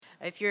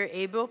If you're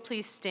able,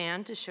 please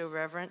stand to show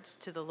reverence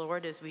to the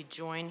Lord as we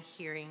join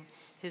hearing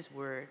his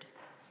word.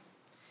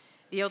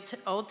 The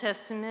Old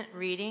Testament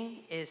reading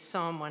is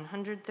Psalm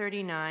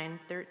 139,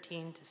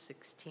 13 to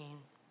 16.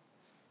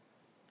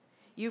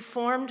 You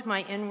formed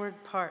my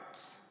inward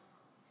parts.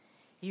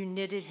 You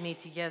knitted me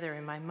together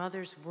in my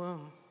mother's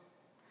womb.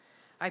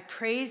 I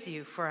praise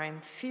you, for I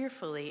am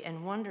fearfully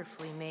and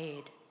wonderfully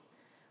made.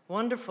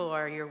 Wonderful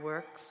are your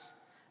works.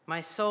 My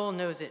soul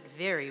knows it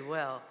very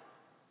well.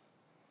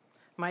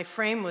 My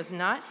frame was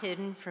not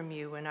hidden from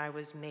you when I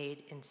was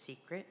made in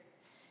secret,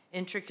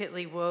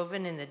 intricately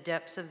woven in the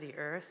depths of the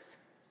earth.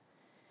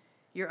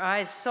 Your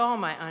eyes saw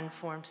my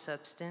unformed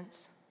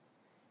substance.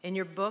 In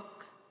your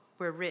book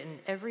were written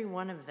every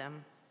one of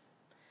them,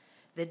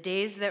 the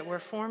days that were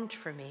formed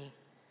for me,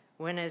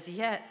 when as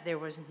yet there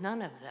was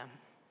none of them.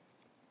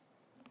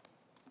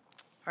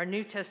 Our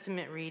New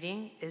Testament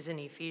reading is in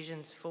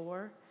Ephesians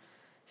 4,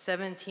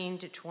 17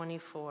 to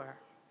 24.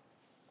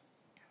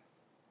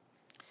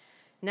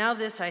 Now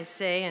this I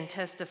say and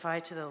testify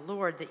to the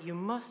Lord, that you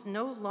must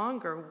no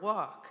longer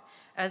walk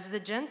as the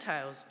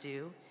Gentiles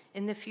do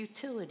in the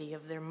futility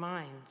of their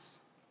minds.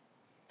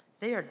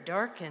 They are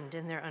darkened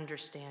in their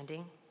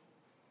understanding,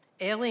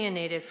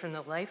 alienated from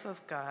the life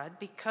of God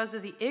because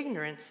of the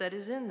ignorance that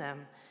is in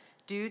them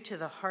due to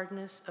the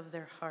hardness of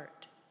their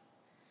heart.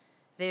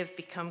 They have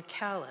become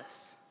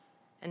callous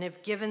and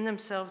have given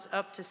themselves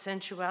up to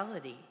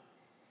sensuality,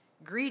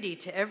 greedy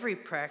to every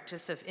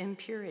practice of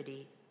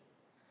impurity.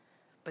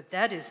 But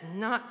that is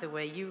not the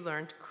way you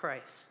learned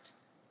Christ.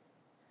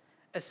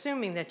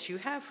 Assuming that you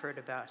have heard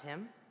about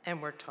him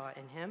and were taught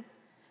in him,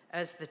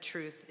 as the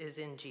truth is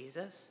in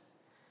Jesus,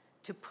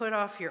 to put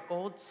off your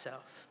old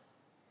self,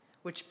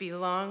 which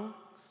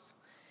belongs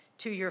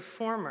to your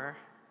former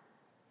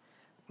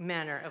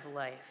manner of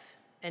life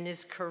and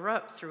is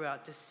corrupt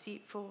throughout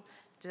deceitful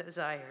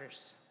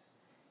desires,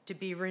 to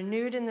be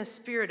renewed in the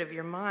spirit of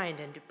your mind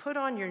and to put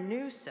on your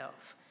new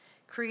self,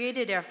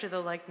 created after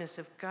the likeness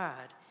of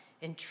God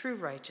in true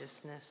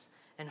righteousness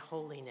and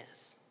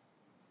holiness.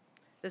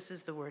 This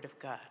is the word of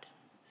God.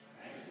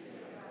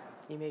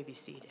 You may be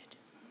seated.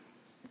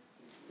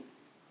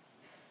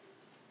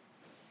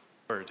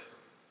 Word.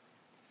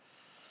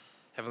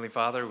 Heavenly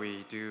Father,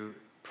 we do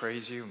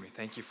praise you and we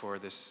thank you for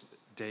this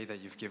day that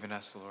you've given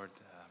us, Lord.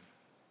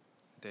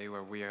 A day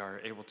where we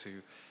are able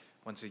to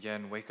once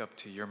again wake up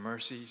to your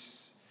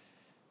mercies.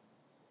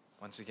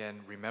 Once again,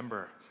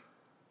 remember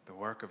the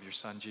work of your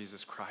Son,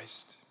 Jesus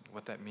Christ,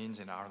 what that means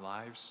in our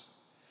lives.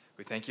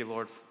 We thank you,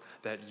 Lord,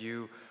 that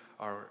you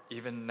are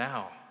even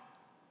now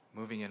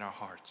moving in our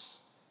hearts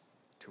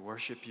to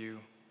worship you,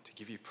 to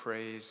give you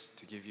praise,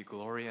 to give you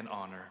glory and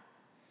honor.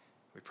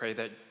 We pray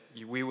that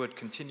we would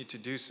continue to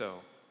do so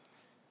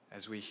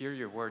as we hear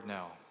your word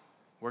now.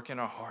 Work in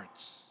our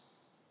hearts.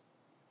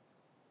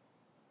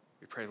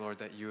 We pray, Lord,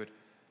 that you would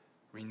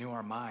renew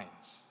our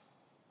minds.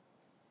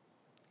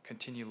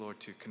 Continue, Lord,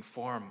 to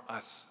conform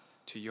us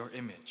to your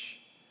image,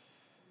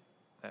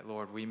 that,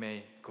 Lord, we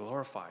may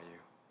glorify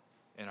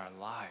you in our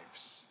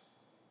lives.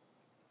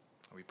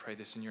 We pray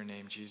this in your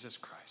name, Jesus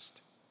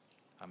Christ.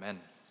 Amen.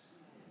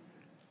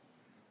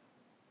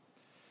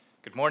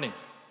 Good morning.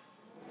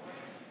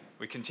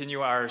 We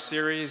continue our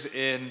series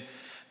in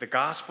the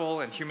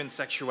gospel and human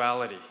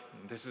sexuality.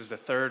 This is the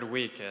third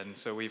week, and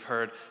so we've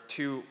heard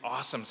two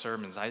awesome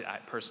sermons, I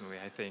personally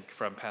think,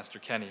 from Pastor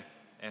Kenny.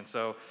 And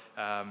so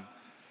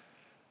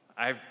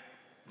I've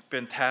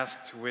been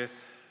tasked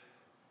with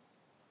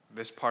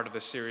this part of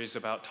the series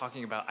about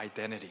talking about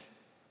identity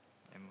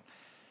and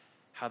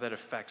how that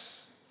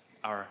affects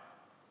our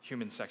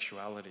human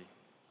sexuality.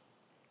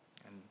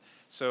 And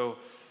so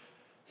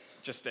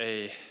just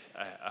a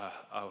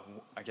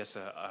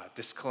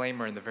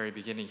disclaimer in the very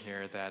beginning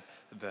here that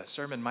the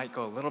sermon might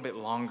go a little bit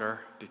longer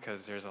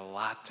because there's a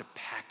lot to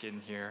pack in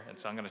here, and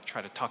so I'm going to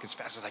try to talk as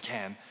fast as I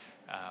can.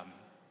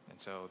 And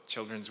so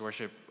children's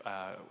worship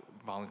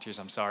volunteers,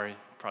 I'm sorry,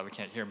 probably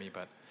can't hear me,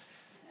 but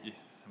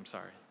I'm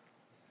sorry.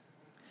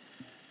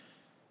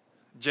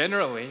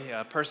 Generally,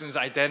 a person's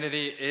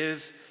identity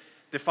is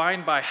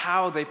defined by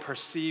how they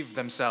perceive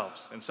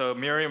themselves. And so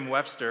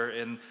Merriam-Webster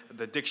in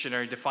the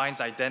dictionary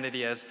defines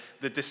identity as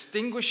the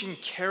distinguishing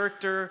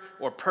character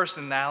or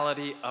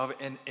personality of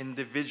an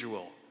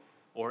individual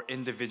or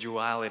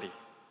individuality,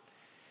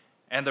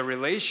 and the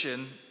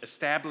relation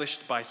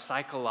established by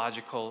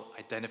psychological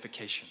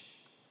identification.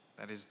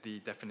 That is the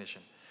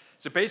definition.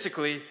 So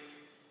basically,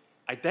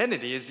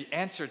 identity is the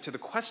answer to the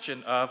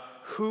question of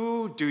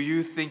who do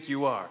you think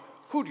you are?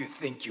 Who do you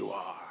think you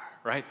are,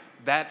 right?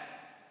 That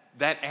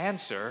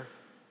answer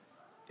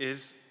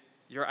is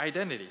your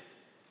identity.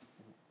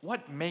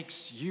 What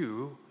makes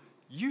you,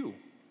 you?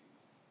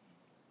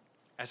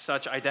 As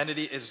such,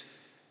 identity is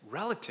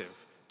relative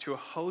to a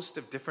host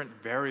of different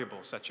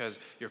variables, such as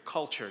your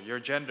culture, your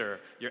gender,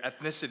 your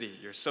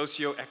ethnicity, your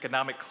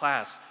socioeconomic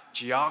class,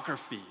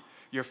 geography,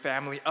 your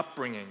family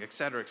upbringing,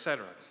 etc.,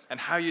 etc. And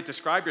how you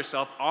describe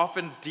yourself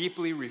often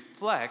deeply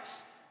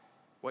reflects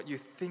what you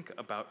think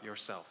about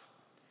yourself.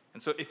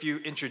 And so if you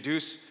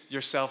introduce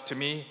yourself to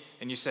me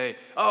and you say,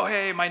 oh,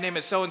 hey, my name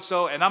is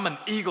so-and-so, and I'm an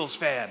Eagles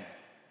fan.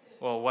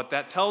 Well, what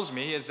that tells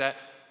me is that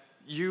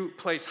you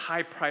place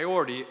high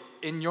priority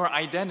in your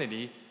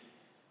identity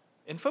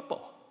in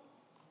football.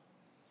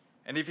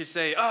 And if you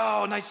say,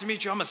 oh, nice to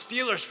meet you, I'm a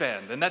Steelers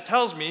fan, then that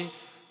tells me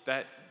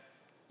that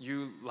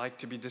you like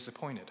to be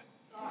disappointed.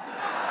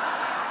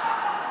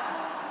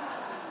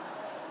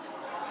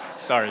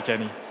 Sorry,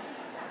 Kenny.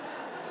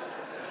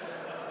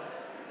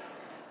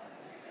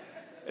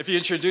 If you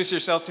introduce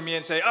yourself to me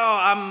and say,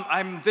 oh,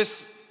 I'm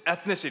this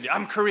ethnicity,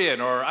 I'm Korean,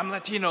 or I'm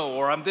Latino,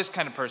 or I'm this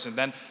kind of person,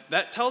 then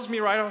that tells me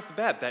right off the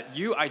bat that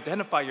you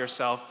identify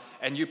yourself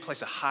and you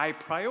place a high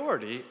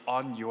priority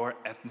on your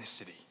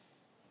ethnicity.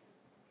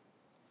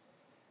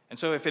 And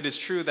so if it is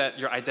true that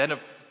your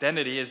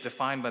identity is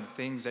defined by the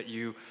things that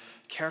you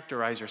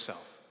characterize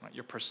yourself, right,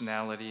 your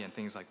personality and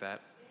things like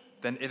that,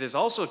 then it is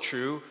also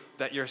true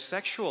that your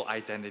sexual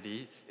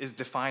identity is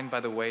defined by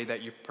the way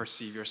that you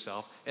perceive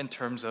yourself in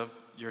terms of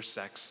your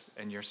sex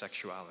and your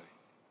sexuality.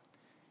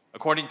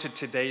 According to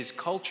today's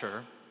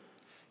culture,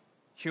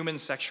 human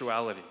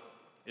sexuality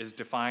is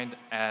defined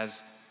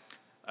as,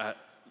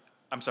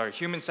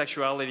 human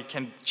sexuality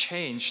can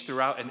change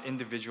throughout an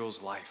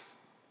individual's life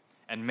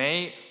and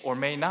may or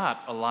may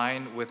not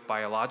align with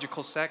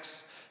biological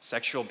sex,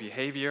 sexual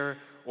behavior,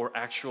 or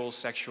actual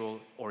sexual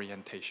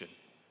orientation.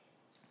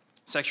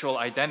 Sexual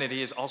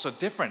identity is also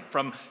different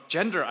from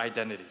gender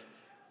identity,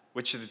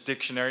 which the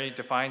dictionary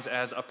defines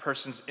as a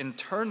person's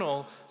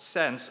internal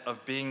sense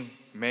of being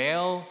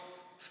male,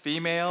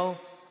 female,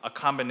 a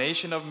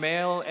combination of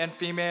male and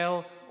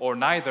female, or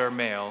neither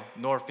male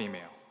nor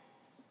female.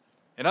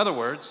 In other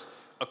words,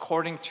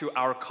 according to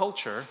our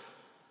culture,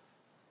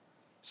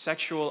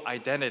 sexual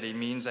identity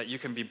means that you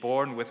can be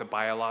born with a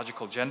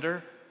biological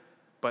gender,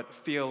 but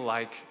feel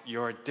like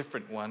you're a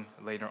different one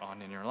later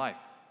on in your life.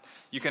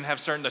 You can have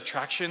certain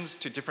attractions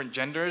to different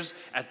genders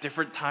at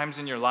different times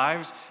in your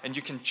lives, and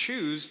you can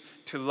choose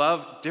to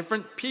love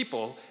different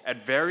people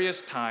at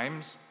various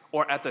times,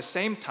 or at the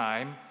same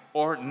time,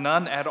 or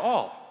none at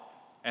all.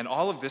 And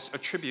all of this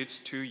attributes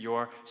to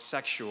your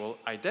sexual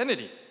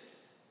identity,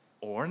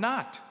 or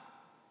not.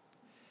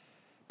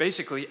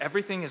 Basically,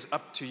 everything is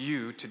up to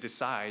you to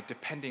decide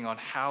depending on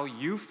how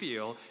you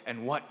feel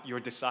and what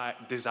your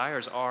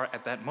desires are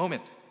at that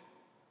moment.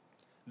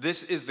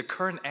 This is the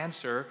current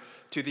answer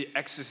to the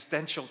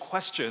existential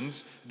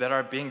questions that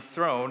are being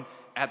thrown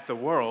at the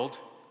world.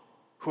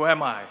 Who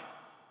am I?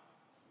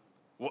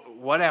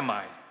 What am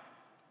I?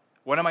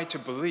 What am I to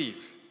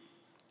believe?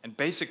 And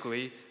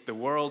basically, the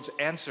world's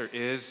answer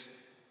is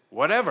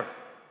whatever.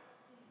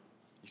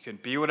 You can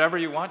be whatever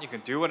you want, you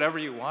can do whatever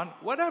you want,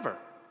 whatever.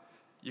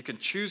 You can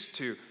choose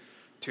to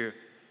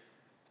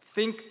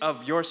think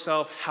of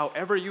yourself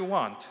however you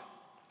want,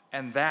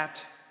 and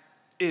that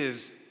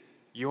is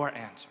your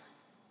answer.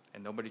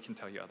 And nobody can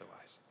tell you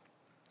otherwise.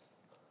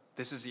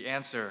 This is the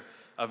answer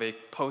of a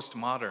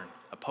postmodern,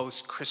 a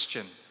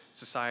post-Christian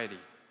society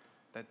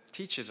that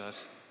teaches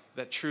us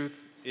that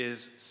truth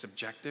is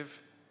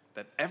subjective,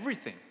 that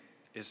everything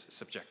is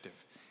subjective,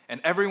 and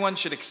everyone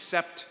should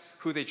accept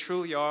who they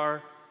truly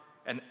are,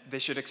 and they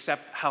should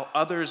accept how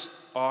others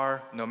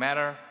are, no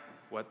matter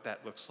what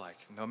that looks like,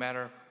 no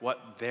matter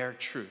what their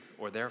truth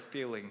or their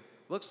feeling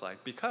looks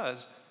like,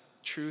 because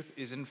truth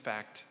is in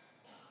fact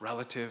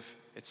relative,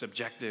 it's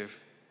subjective,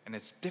 and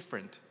it's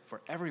different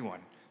for everyone.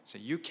 So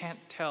you can't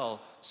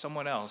tell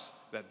someone else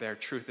that their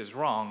truth is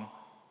wrong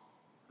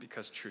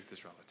because truth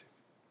is relative.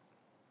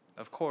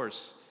 Of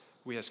course,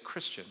 we as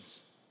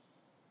Christians,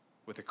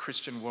 with a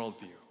Christian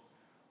worldview,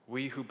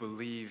 we who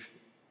believe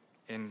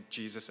in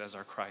Jesus as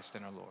our Christ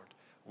and our Lord,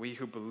 we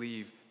who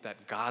believe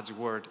that God's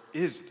word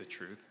is the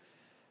truth,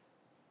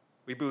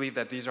 we believe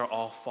that these are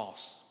all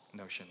false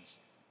notions.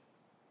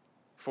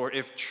 For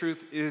if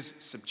truth is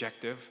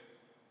subjective,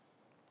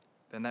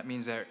 then that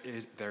means there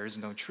is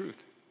no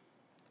truth.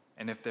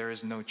 And if there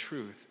is no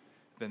truth,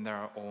 then there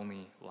are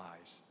only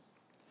lies.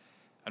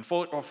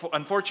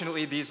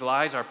 Unfortunately, these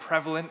lies are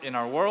prevalent in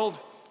our world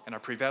and are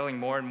prevailing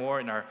more and more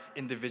in our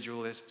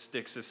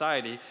individualistic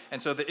society.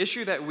 And so the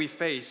issue that we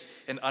face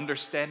in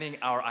understanding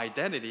our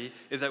identity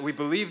is that we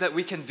believe that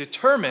we can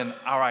determine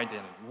our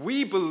identity.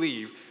 We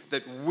believe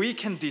that we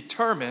can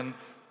determine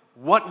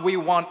what we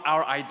want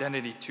our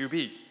identity to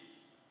be.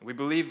 We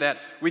believe that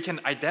we can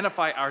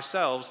identify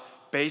ourselves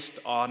based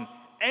on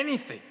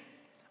anything,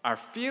 our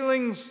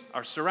feelings,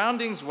 our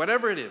surroundings,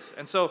 whatever it is.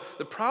 And so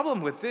the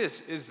problem with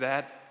this is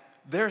that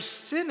there's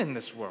sin in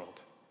this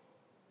world.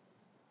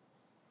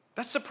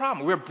 That's the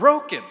problem. We're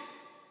broken.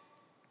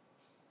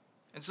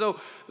 And so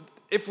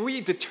if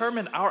we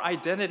determine our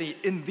identity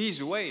in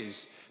these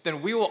ways,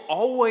 then we will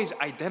always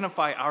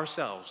identify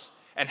ourselves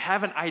and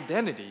have an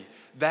identity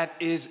that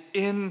is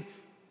in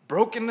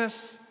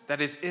brokenness,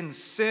 that is in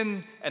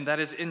sin, and that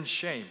is in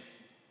shame.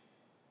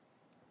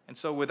 And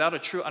so without a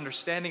true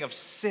understanding of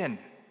sin,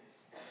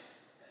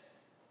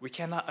 we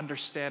cannot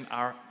understand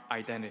our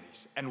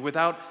identities. And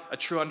without a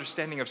true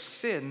understanding of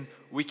sin,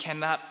 we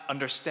cannot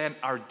understand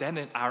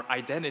our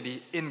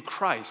identity in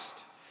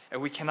Christ.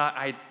 and we cannot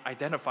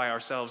identify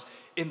ourselves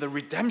in the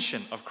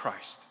redemption of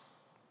Christ.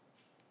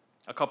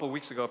 A couple of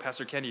weeks ago,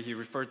 Pastor Kenny, he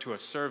referred to a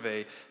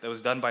survey that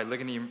was done by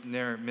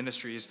Ligonier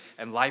Ministries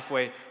and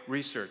Lifeway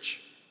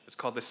Research. It's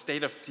called The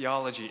State of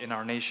Theology in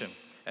Our Nation.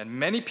 And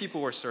many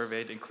people were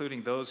surveyed,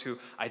 including those who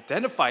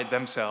identified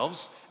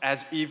themselves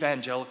as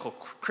evangelical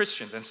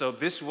Christians. And so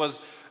this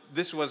was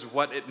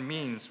what it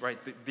means, right?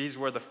 These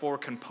were the 4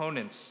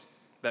 components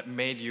that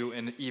made you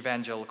an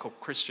evangelical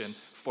Christian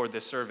for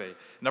this survey.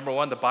 Number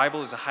 1, the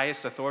Bible is the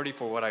highest authority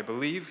for what I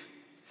believe.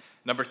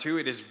 Number 2,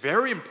 it is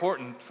very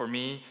important for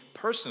me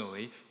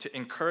personally to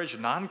encourage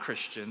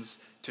non-Christians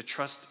to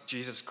trust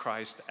Jesus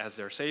Christ as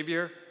their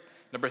Savior.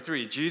 Number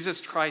 3,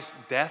 Jesus Christ's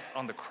death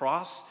on the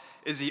cross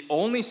is the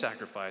only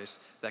sacrifice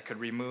that could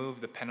remove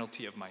the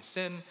penalty of my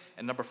sin.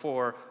 And number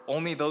 4,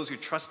 only those who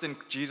trust in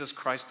Jesus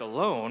Christ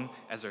alone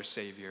as their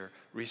Savior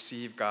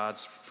receive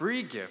God's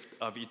free gift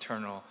of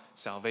eternal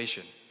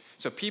salvation.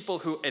 So people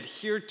who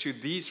adhered to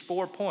these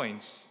 4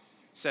 points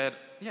said,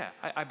 yeah,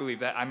 I believe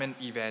that. I'm an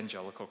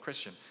evangelical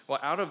Christian. Well,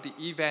 out of the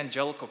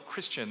evangelical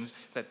Christians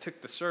that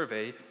took the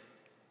survey,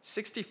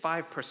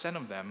 65%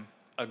 of them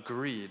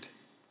agreed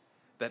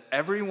that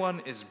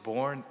everyone is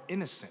born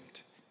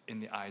innocent in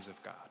the eyes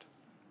of God,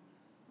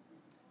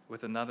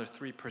 with another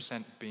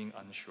 3% being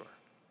unsure.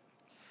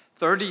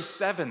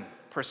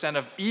 37%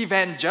 of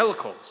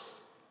evangelicals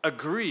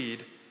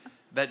agreed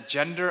that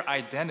gender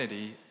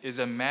identity is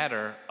a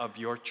matter of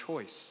your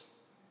choice,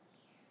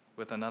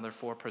 with another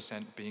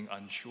 4% being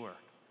unsure.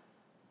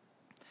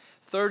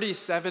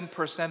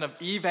 37% of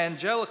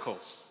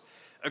evangelicals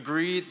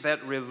agreed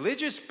that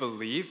religious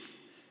belief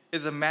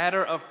is a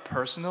matter of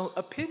personal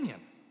opinion.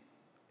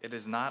 It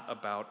is not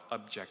about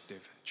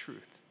objective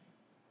truth,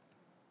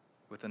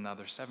 with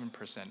another 7%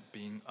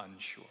 being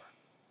unsure.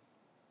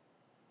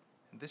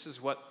 And this is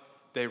what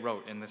they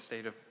wrote in the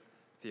State of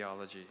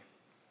Theology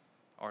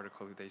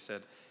article. They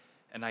said,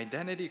 an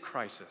identity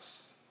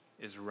crisis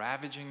is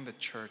ravaging the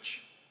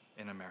church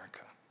in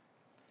America.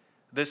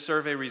 This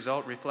survey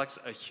result reflects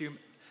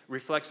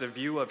a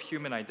view of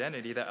human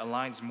identity that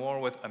aligns more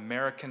with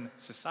American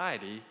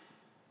society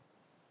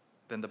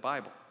than the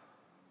Bible.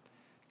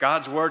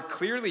 God's word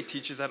clearly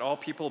teaches that all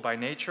people by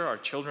nature are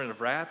children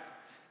of wrath,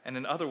 and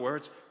in other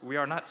words, we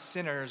are not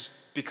sinners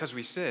because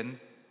we sin,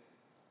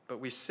 but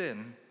we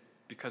sin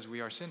because we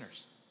are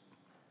sinners.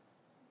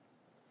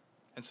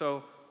 And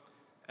so,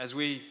 as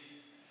we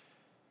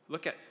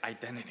look at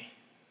identity,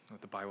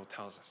 what the Bible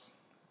tells us,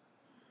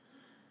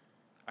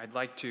 I'd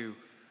like to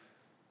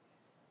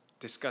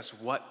discuss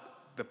what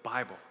the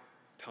Bible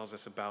tells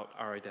us about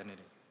our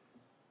identity.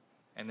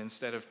 And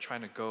instead of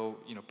trying to go,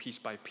 piece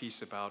by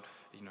piece about,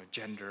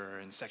 gender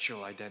and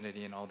sexual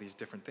identity and all these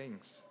different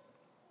things,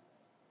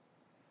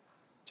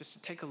 just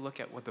to take a look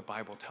at what the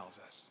Bible tells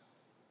us.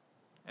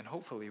 And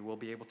hopefully we'll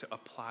be able to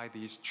apply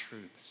these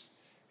truths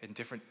in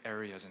different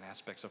areas and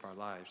aspects of our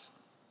lives.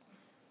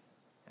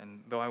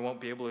 And though I won't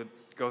be able to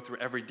go through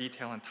every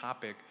detail and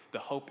topic, the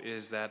hope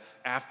is that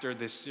after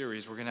this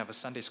series, we're going to have a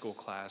Sunday school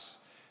class,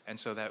 and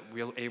so that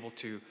we'll able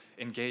to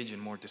engage in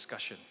more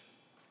discussion.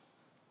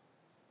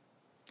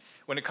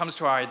 When it comes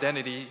to our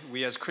identity,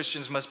 we as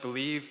Christians must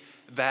believe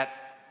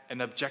that an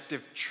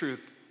objective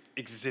truth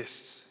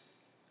exists.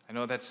 I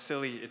know that's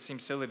silly, it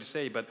seems silly to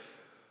say, but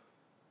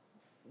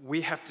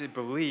we have to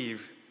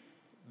believe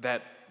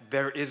that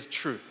there is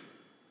truth,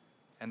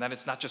 and that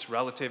it's not just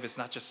relative, it's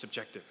not just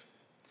subjective.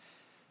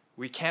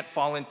 We can't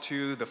fall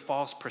into the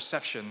false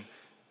perception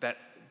that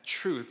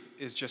truth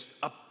is just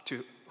up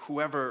to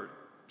whoever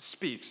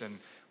speaks and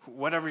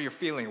whatever you're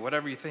feeling,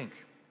 whatever you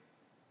think.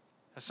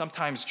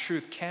 Sometimes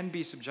truth can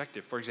be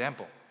subjective. For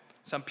example,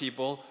 some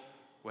people,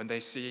 when they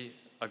see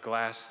a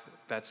glass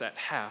that's at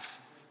half,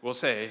 will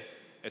say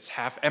it's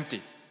half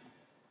empty.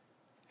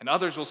 And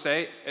others will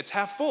say it's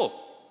half full.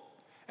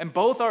 And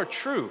both are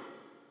true.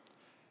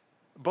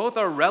 Both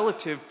are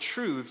relative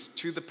truths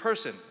to the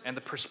person and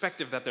the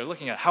perspective that they're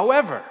looking at.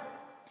 However,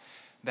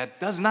 that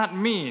does not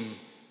mean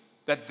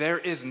that there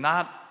is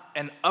not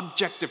an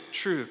objective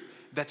truth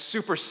that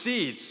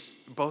supersedes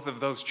both of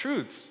those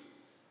truths.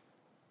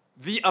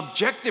 The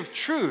objective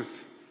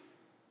truth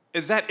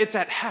is that it's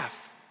at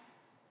half.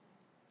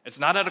 It's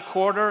not at a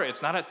quarter,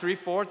 it's not at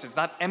 3/4, it's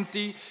not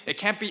empty. It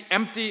can't be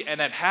empty and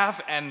at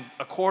half and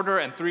a quarter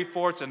and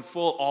 3/4 and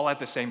full all at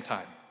the same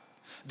time.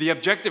 The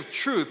objective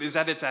truth is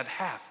that it's at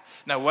half.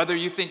 Now, whether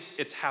you think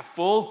it's half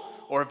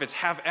full or if it's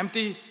half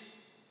empty,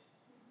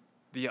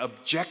 the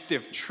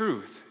objective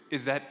truth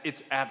is that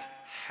it's at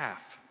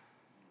half.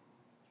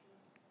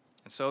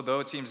 And so, though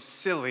it seems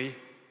silly,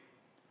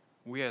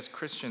 we as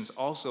Christians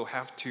also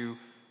have to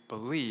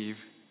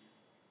believe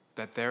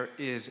that there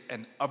is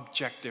an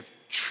objective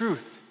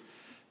truth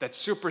that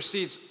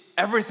supersedes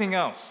everything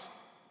else.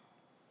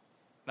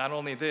 Not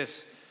only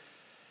this,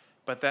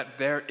 but that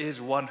there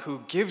is one who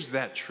gives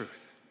that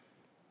truth,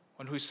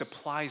 one who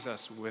supplies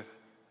us with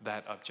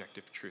that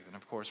objective truth. And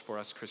of course, for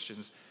us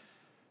Christians,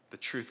 the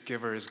truth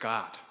giver is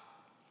God,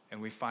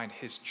 and we find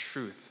his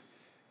truth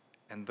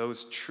and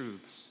those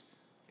truths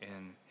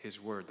in his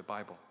word, the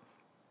Bible.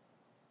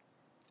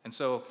 And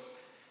so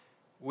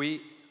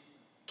we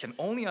can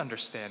only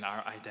understand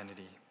our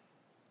identity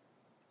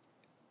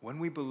when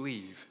we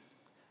believe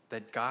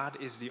that God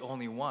is the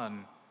only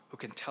one who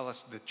can tell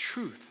us the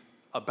truth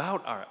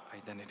about our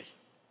identity.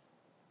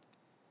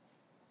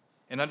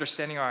 In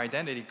understanding our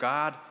identity,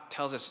 God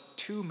tells us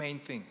two main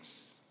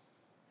things.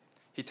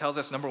 He tells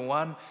us, number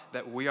one,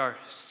 that we are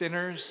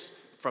sinners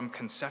from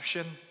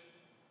conception.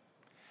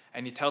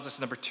 And he tells us,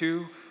 number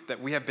two, that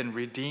we have been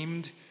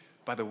redeemed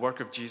by the work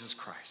of Jesus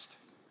Christ.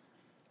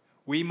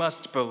 We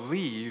must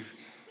believe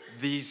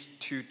these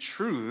two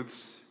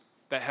truths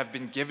that have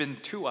been given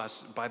to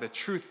us by the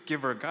truth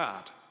giver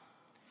God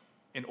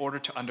in order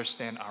to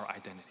understand our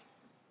identity.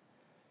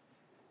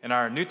 In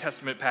our New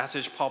Testament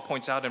passage, Paul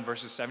points out in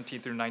verses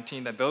 17 through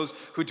 19 that those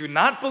who do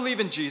not believe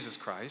in Jesus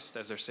Christ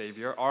as their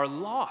Savior are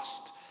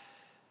lost.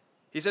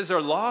 He says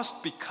they're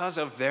lost because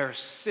of their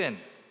sin.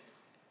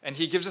 And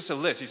he gives us a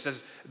list. He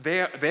says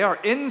they are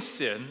in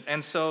sin,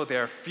 and so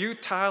they're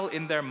futile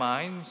in their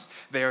minds,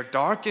 they are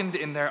darkened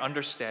in their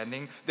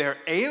understanding, they're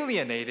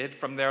alienated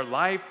from their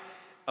life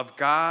of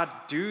God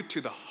due to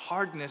the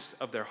hardness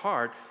of their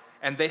heart,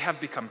 and they have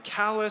become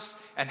callous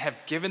and have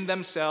given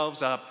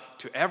themselves up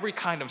to every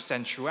kind of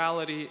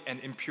sensuality and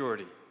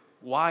impurity.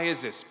 Why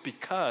is this?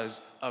 Because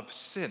of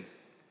sin.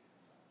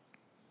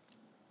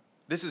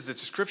 This is the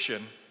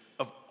description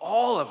of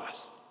all of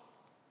us.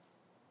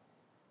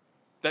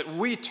 That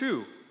we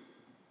too,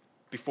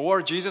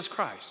 before Jesus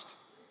Christ,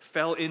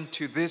 fell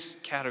into this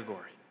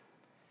category.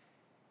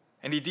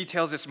 And he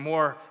details this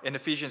more in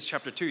Ephesians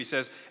chapter 2. He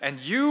says, "And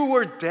you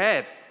were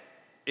dead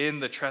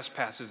in the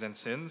trespasses and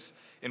sins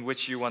in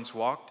which you once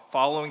walked,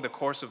 following the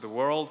course of the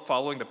world,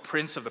 following the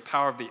prince of the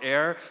power of the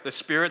air, the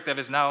spirit that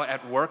is now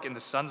at work in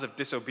the sons of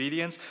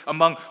disobedience,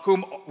 among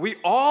whom we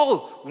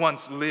all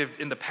once lived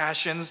in the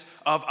passions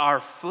of our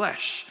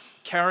flesh,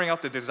 carrying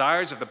out the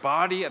desires of the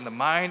body and the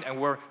mind, and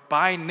were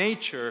by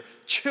nature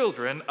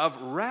children of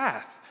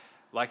wrath,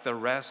 like the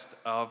rest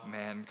of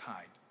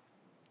mankind."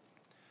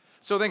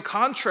 So then,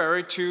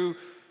 contrary to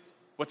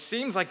what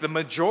seems like the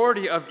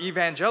majority of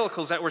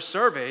evangelicals that were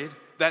surveyed,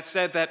 that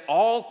said that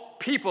all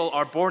people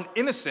are born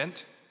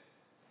innocent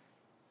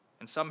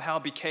and somehow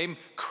became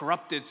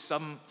corrupted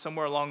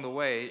somewhere along the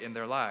way in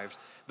their lives,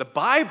 the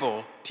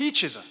Bible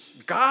teaches us,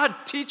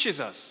 God teaches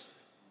us,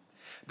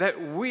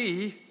 that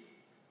we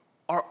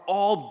are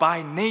all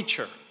by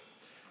nature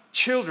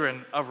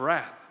children of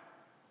wrath.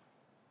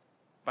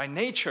 By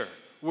nature,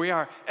 we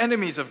are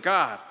enemies of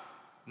God,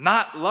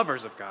 not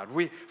lovers of God.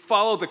 We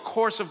follow the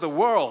course of the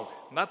world,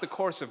 not the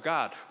course of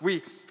God. We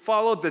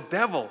followed the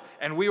devil,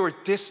 and we were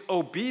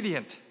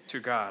disobedient to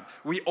God.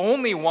 We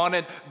only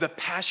wanted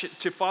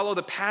to follow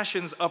the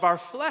passions of our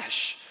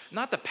flesh,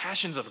 not the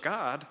passions of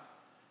God.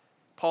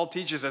 Paul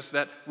teaches us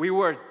that we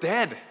were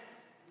dead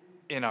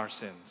in our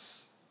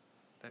sins,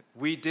 that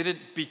we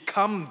didn't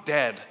become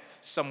dead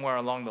somewhere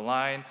along the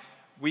line.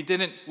 We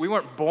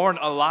weren't born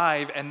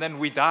alive and then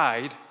we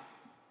died.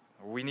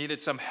 We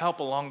needed some help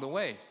along the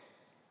way.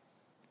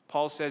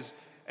 Paul says,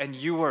 "And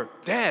you were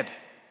dead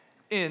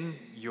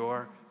in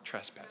your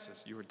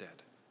trespasses." You were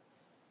dead.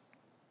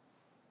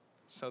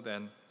 So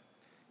then,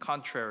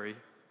 contrary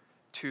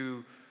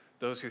to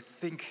those who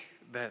think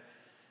that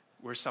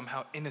we're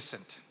somehow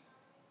innocent,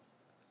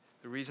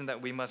 the reason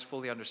that we must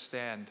fully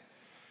understand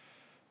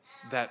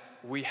that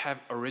we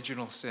have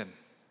original sin,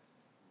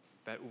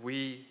 that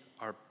we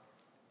are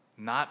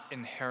not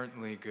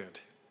inherently good.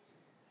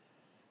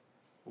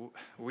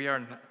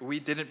 We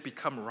didn't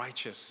become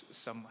righteous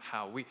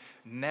somehow. We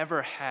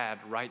never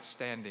had right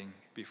standing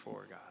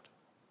before God.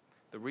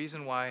 The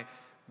reason why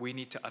we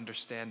need to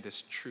understand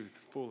this truth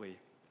fully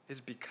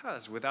is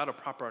because without a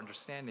proper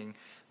understanding,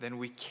 then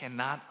we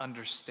cannot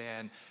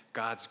understand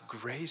God's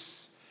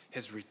grace,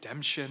 his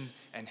redemption,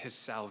 and his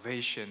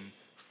salvation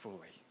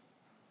fully.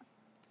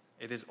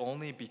 It is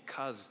only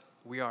because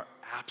we are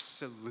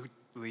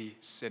absolutely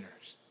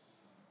sinners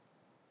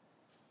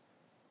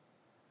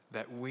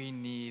that we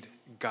need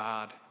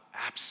God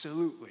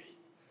absolutely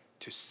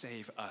to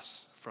save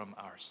us from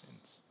our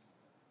sins.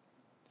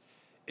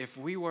 If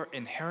we were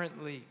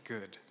inherently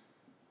good,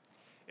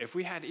 if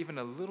we had even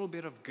a little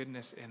bit of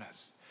goodness in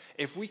us,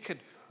 if we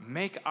could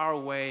make our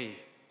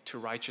way to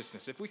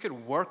righteousness, if we could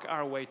work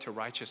our way to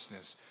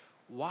righteousness,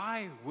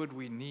 why would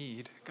we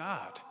need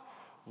God?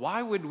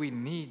 Why would we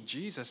need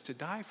Jesus to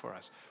die for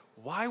us?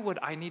 Why would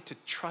I need to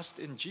trust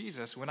in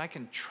Jesus when I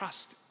can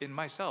trust in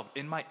myself,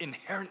 in my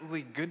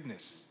inherently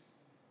goodness?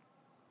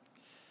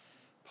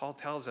 Paul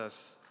tells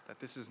us that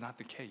this is not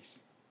the case.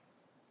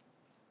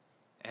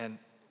 And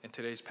in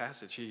today's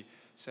passage, he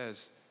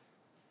says,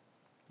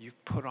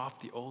 you've put off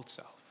the old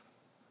self,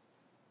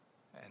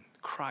 and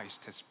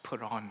Christ has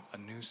put on a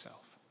new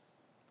self.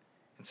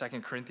 In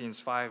 2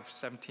 Corinthians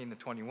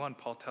 5:17-21,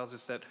 Paul tells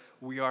us that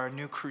we are a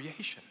new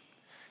creation,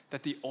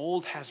 that the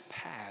old has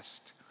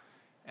passed,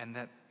 and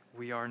that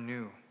we are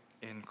new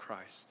in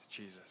Christ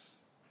Jesus.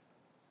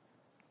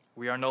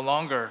 We are no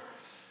longer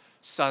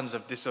sons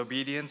of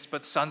disobedience,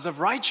 but sons of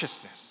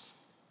righteousness.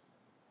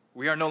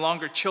 We are no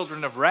longer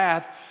children of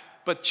wrath,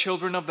 but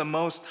children of the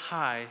Most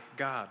High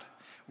God.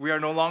 We are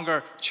no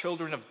longer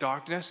children of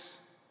darkness,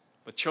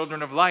 but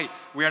children of light.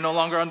 We are no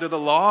longer under the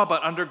law,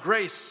 but under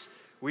grace.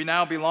 We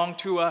now belong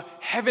to a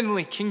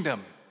heavenly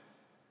kingdom,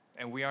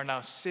 and we are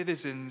now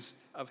citizens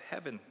of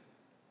heaven.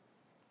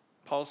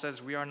 Paul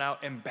says we are now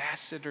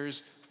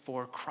ambassadors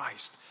for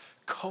Christ,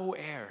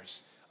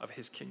 co-heirs of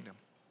his kingdom.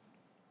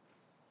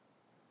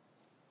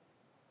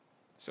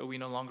 So we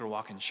no longer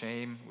walk in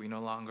shame, we no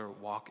longer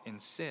walk in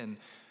sin,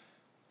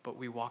 but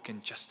we walk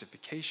in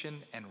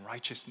justification and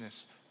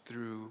righteousness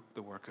through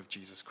the work of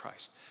Jesus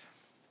Christ.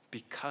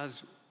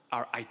 Because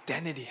our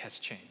identity has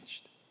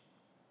changed.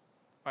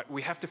 Right?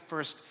 We have to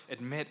first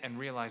admit and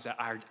realize that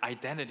our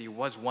identity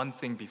was one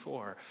thing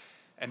before,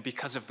 and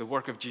because of the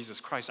work of Jesus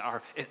Christ,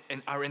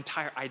 our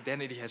entire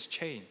identity has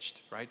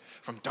changed, right?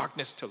 From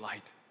darkness to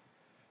light,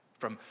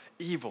 from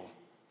evil,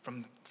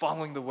 from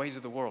following the ways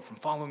of the world, from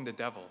following the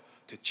devil,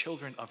 to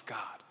children of God,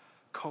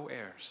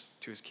 co-heirs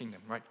to his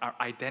kingdom, right? Our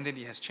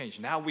identity has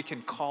changed. Now we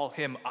can call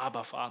him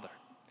Abba, Father.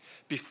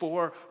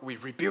 Before, we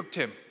rebuked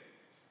him.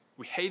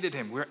 We hated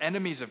him. We're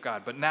enemies of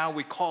God. But now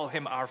we call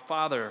him our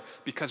Father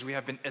because we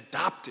have been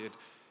adopted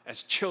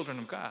as children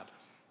of God.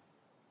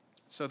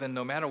 So then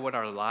no matter what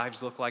our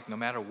lives look like, no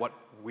matter what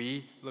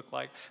we look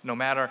like, no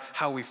matter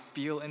how we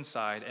feel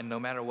inside, and no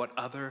matter what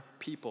other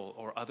people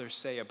or others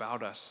say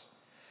about us,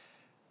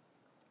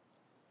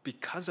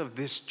 because of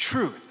this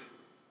truth,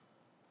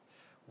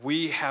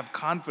 we have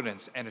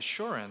confidence and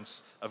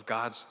assurance of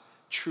God's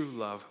true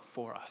love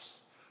for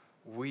us.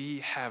 We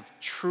have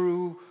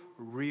true,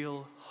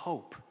 real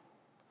hope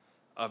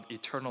of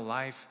eternal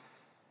life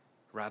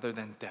rather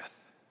than death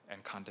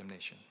and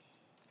condemnation.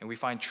 And we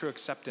find true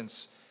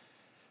acceptance,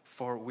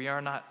 for we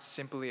are not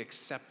simply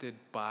accepted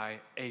by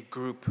a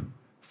group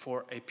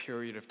for a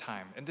period of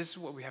time. And this is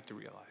what we have to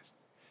realize.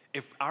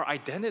 If our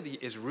identity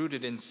is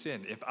rooted in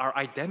sin, if our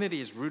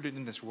identity is rooted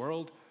in this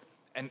world,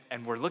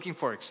 and we're looking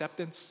for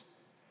acceptance,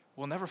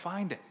 we'll never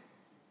find it.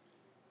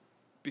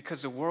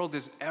 Because the world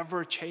is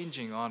ever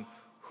changing on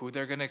who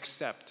they're going to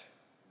accept,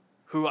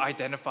 who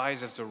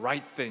identifies as the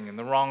right thing and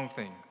the wrong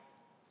thing.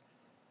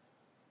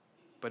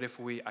 But if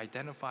we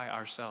identify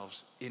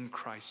ourselves in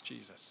Christ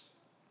Jesus,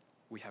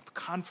 we have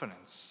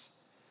confidence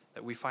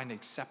that we find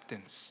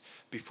acceptance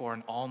before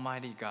an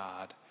almighty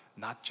God,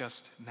 not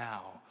just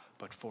now,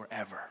 but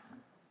forever.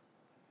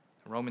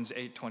 Romans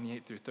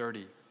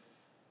 8:28-30,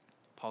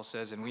 Paul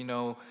says, and we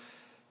know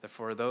that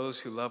for those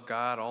who love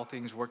God, all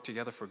things work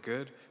together for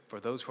good, for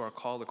those who are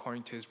called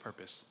according to his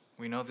purpose.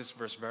 We know this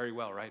verse very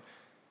well, right?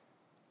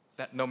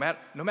 That no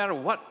matter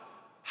what,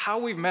 how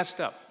we've messed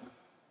up,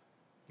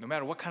 no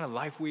matter what kind of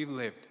life we've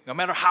lived, no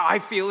matter how I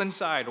feel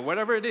inside or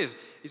whatever it is,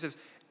 he says,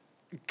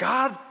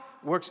 God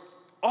works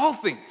all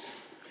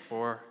things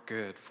for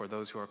good for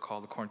those who are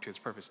called according to his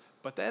purpose.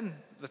 But then,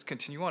 let's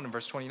continue on in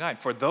verse 29.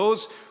 For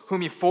those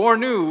whom he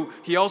foreknew,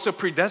 he also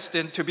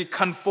predestined to be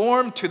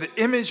conformed to the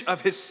image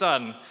of his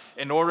Son,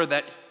 in order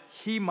that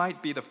he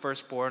might be the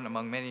firstborn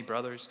among many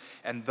brothers.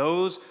 And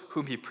those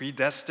whom he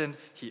predestined,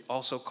 he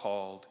also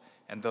called.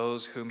 And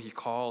those whom he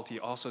called, he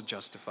also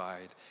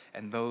justified.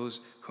 And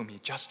those whom he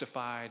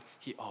justified,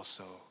 he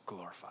also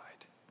glorified.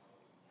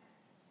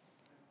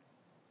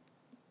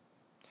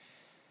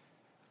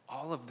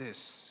 All of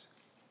this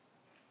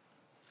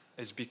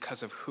is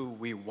because of who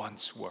we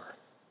once were.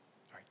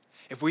 Right?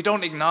 If we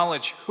don't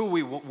acknowledge who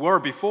we were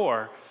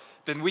before,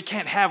 then we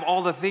can't have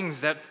all the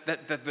things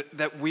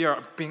that we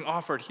are being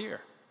offered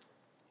here.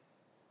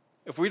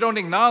 If we don't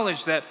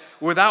acknowledge that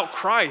without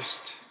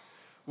Christ,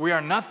 we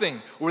are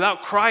nothing.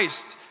 Without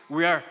Christ,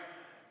 we are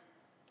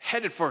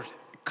headed for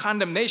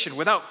condemnation.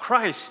 Without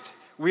Christ,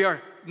 we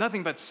are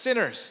nothing but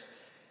sinners.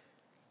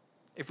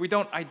 If we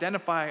don't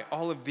identify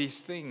all of these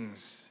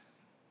things,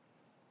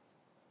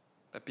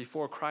 that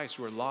before Christ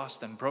we're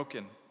lost and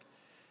broken,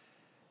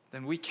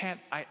 then we can't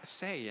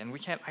say and we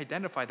can't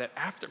identify that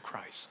after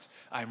Christ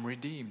I'm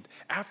redeemed.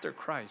 After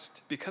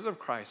Christ, because of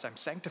Christ, I'm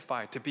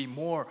sanctified to be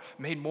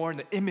made more in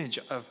the image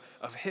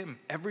of him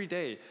every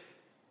day.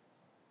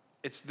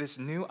 It's this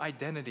new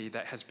identity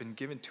that has been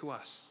given to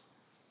us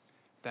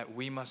that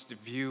we must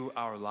view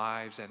our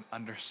lives and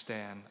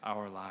understand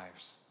our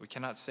lives. We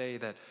cannot say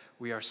that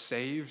we are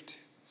saved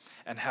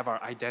and have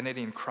our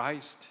identity in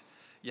Christ,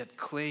 yet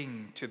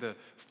cling to the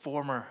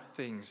former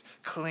things,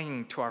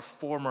 cling to our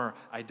former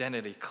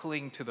identity,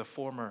 cling to the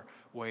former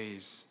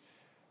ways.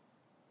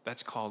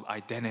 That's called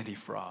identity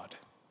fraud.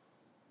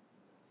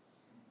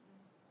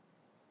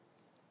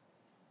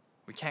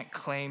 We can't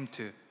claim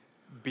to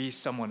be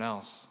someone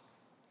else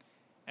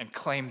and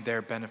claim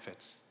their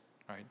benefits,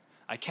 right?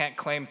 I can't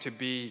claim to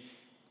be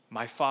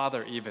my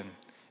father even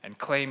and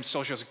claim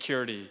Social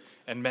Security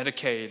and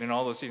Medicaid and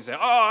all those things. Say,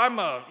 I'm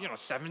a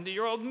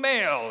 70-year-old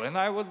male and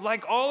I would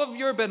like all of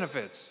your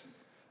benefits.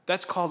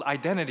 That's called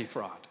identity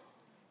fraud.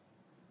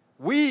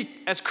 We,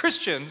 as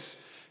Christians,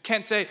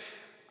 can't say,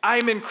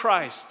 I'm in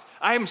Christ,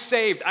 I am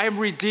saved, I am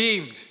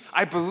redeemed,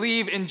 I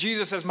believe in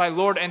Jesus as my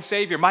Lord and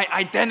Savior. My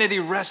identity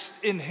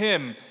rests in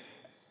him.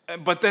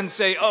 but then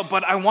say, oh,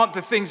 but I want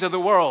the things of the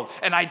world,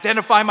 and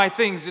identify my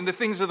things in the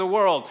things of the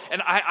world,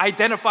 and I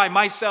identify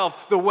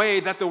myself the way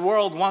that the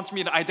world wants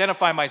me to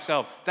identify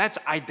myself. That's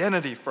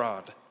identity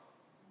fraud.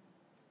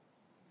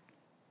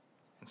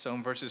 And so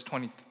in verses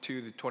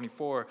 22 to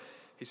 24,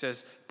 he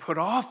says, put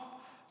off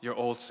your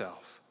old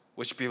self,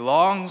 which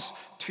belongs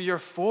to your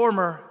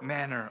former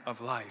manner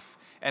of life,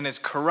 and is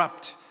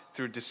corrupt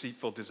through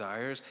deceitful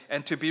desires,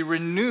 and to be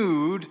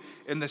renewed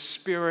in the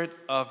spirit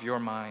of your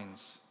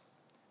minds,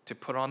 to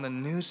put on the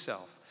new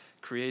self,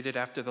 created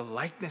after the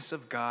likeness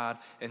of God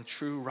in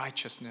true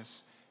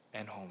righteousness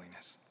and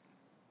holiness.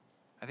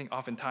 I think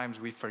oftentimes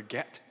we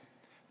forget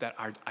that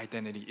our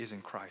identity is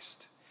in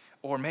Christ.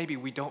 Or maybe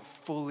we don't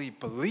fully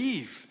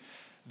believe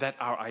that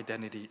our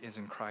identity is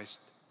in Christ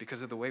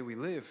because of the way we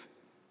live.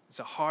 It's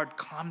a hard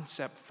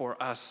concept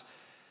for us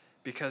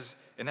because,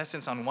 in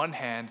essence, on one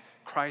hand,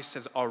 Christ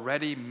has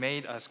already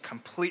made us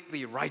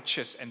completely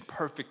righteous and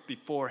perfect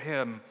before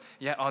Him.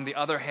 Yet on the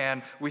other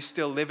hand, we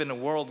still live in a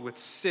world with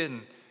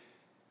sin,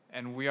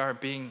 and we are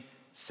being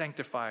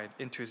sanctified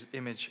into His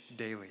image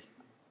daily.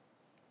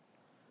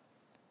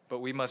 But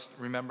we must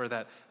remember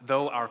that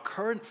though our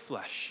current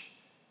flesh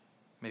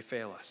may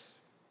fail us,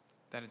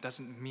 that it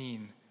doesn't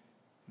mean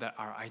that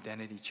our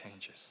identity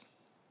changes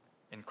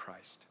in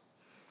Christ.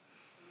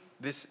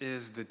 This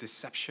is the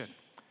deception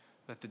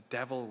that the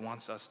devil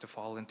wants us to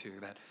fall into,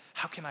 that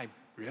how can I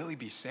really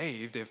be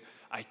saved if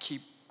I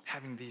keep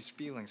having these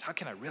feelings? How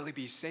can I really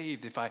be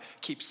saved if I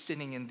keep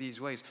sinning in these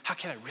ways? How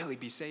can I really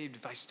be saved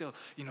if I still,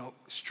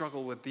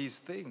 struggle with these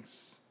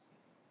things?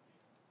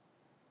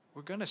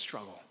 We're going to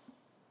struggle.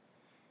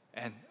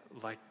 And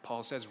like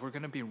Paul says, we're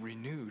going to be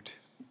renewed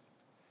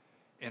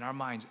in our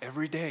minds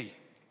every day.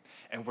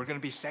 And we're going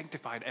to be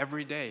sanctified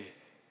every day.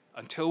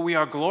 Until we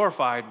are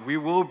glorified, we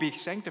will be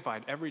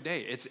sanctified every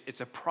day.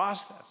 It's a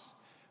process.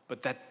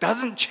 But that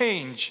doesn't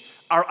change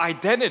our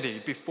identity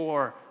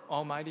before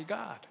Almighty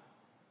God.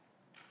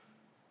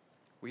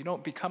 We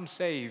don't become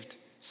saved,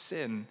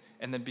 sin,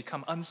 and then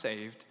become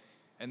unsaved,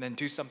 and then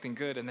do something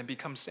good, and then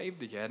become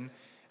saved again.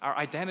 Our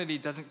identity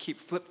doesn't keep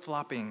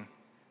flip-flopping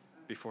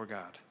before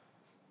God.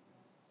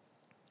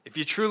 If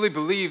you truly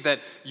believe that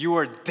you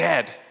are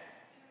dead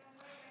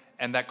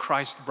and that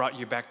Christ brought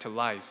you back to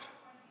life,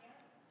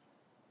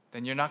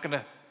 then you're not going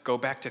to go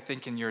back to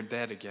thinking you're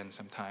dead again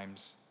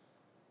sometimes.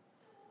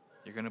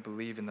 You're going to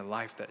believe in the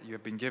life that you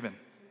have been given.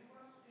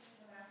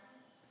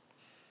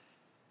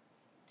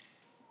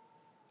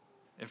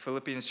 In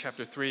Philippians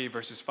chapter 3,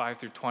 verses 5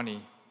 through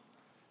 20,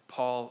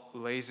 Paul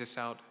lays this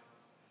out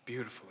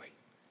beautifully.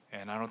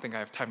 And I don't think I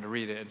have time to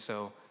read it. And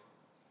so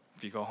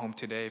if you go home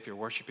today, if you're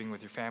worshiping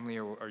with your family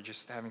or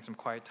just having some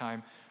quiet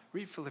time,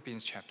 read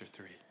Philippians chapter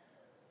 3.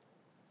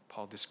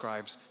 Paul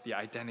describes the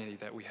identity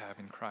that we have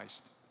in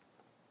Christ.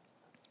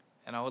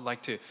 And I would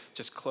like to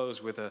just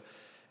close with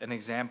an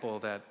example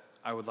that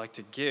I would like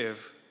to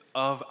give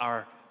of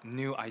our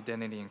new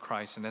identity in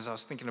Christ. And as I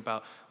was thinking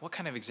about what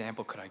kind of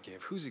example could I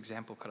give? Whose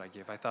example could I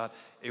give? I thought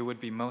it would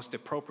be most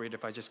appropriate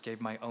if I just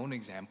gave my own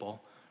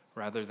example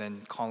rather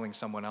than calling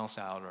someone else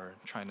out or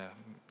trying to,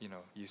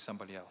 use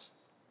somebody else.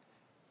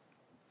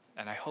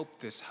 And I hope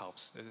this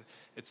helps.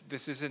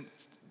 This isn't,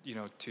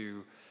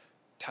 to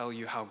tell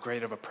you how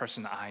great of a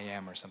person I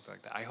am or something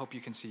like that. I hope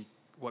you can see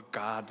what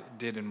God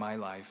did in my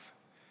life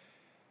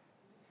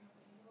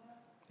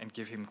and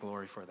give Him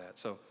glory for that.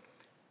 So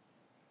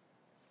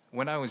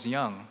when I was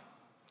young,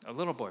 a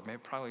little boy, maybe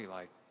probably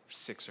like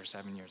 6 or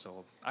 7 years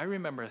old, I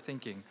remember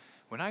thinking,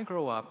 when I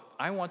grow up,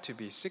 I want to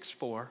be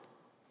 6'4",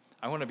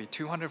 I want to be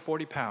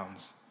 240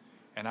 pounds,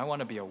 and I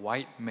want to be a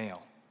white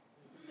male.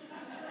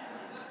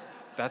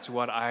 That's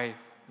what I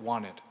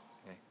wanted.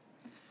 Okay.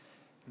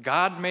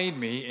 God made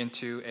me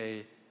into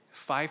a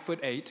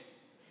 5'8",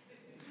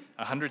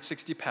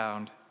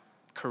 160-pound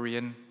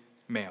Korean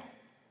male.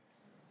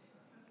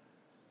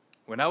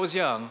 When I was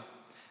young,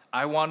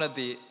 I wanted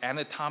the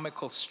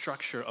anatomical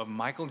structure of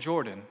Michael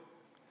Jordan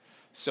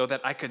so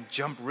that I could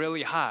jump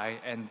really high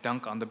and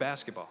dunk on the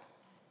basketball,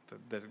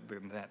 the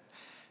net.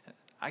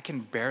 I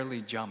can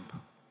barely jump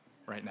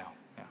right now.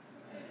 Yeah.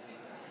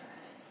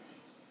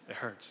 It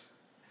hurts.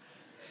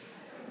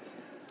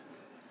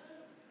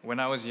 When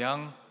I was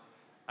young,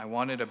 I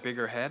wanted a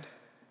bigger head.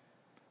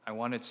 I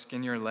wanted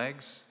skinnier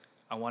legs.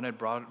 I wanted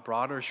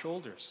broader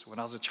shoulders. When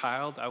I was a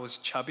child, I was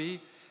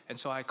chubby, and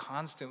so I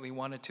constantly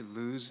wanted to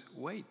lose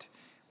weight.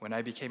 When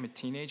I became a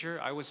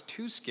teenager, I was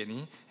too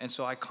skinny, and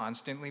so I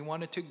constantly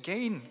wanted to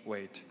gain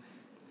weight.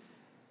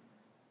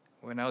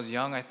 When I was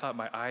young, I thought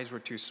my eyes were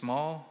too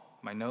small,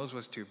 my nose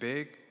was too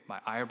big,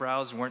 my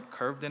eyebrows weren't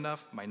curved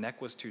enough, my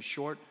neck was too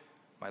short,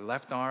 my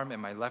left arm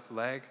and my left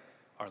leg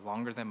are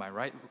longer than my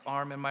right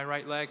arm and my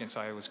right leg, and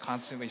so I was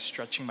constantly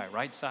stretching my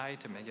right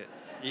side to make it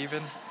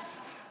even.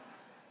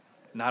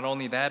 Not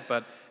only that,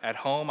 but at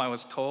home I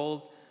was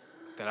told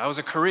that I was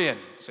a Korean,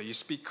 so you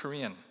speak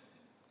Korean.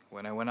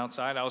 When I went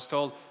outside, I was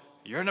told,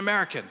 you're an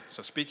American,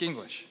 so speak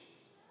English.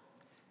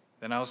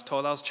 Then I was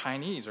told I was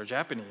Chinese or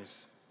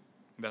Japanese,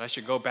 that I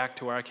should go back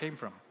to where I came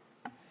from.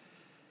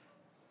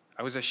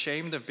 I was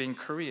ashamed of being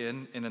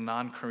Korean in a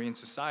non-Korean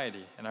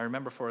society. And I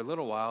remember for a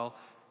little while,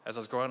 as I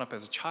was growing up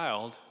as a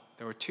child,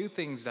 there were two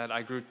things that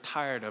I grew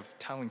tired of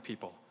telling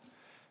people: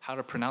 how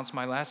to pronounce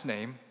my last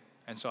name.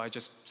 And so I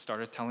just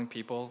started telling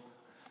people,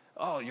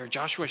 "Oh, you're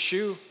Joshua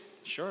Shu?"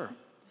 "Sure."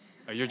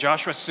 "You're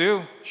Joshua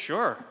Sue?"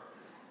 "Sure."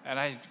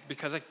 And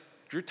because I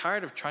grew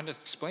tired of trying to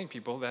explain to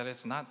people that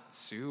it's not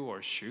Sue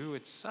or Shu,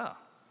 it's Sa.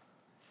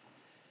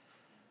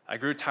 I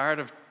grew tired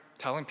of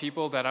telling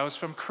people that I was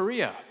from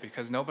Korea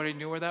because nobody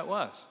knew where that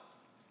was.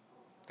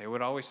 They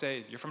would always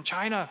say, "You're from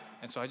China."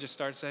 And so I just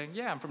started saying,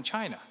 "Yeah, I'm from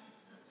China."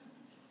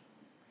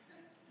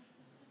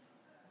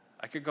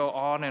 I could go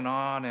on and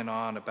on and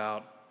on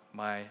about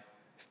my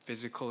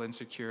physical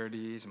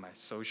insecurities, my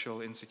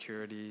social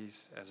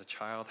insecurities as a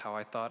child, how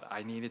I thought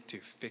I needed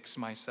to fix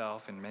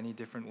myself in many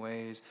different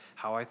ways,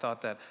 how I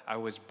thought that I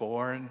was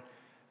born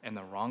in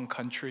the wrong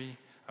country,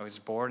 I was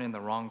born in the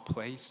wrong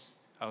place,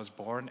 I was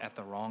born at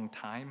the wrong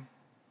time.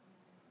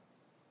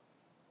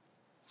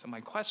 So my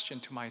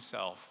question to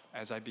myself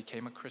as I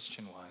became a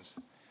Christian was,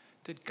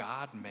 did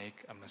God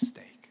make a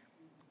mistake?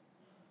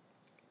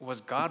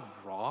 Was God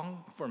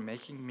wrong for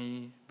making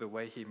me the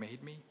way he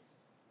made me?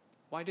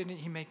 Why didn't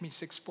he make me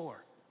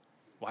 6'4"?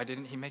 Why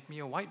didn't he make me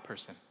a white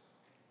person?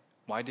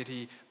 Why did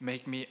he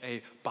make me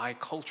a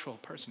bicultural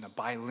person, a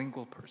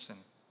bilingual person?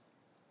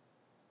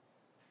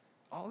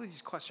 All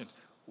these questions.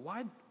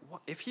 Why,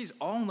 if he's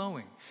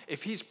all-knowing,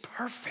 if he's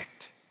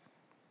perfect,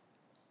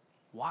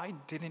 why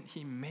didn't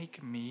he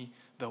make me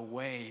the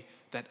way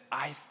that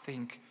I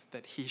think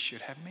that he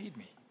should have made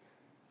me?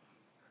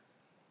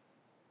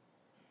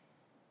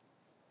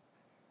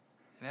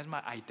 And as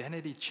my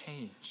identity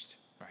changed,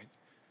 right,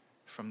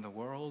 from the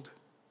world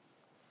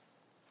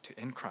to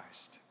in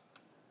Christ,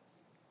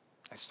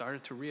 I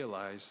started to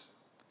realize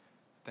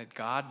that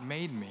God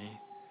made me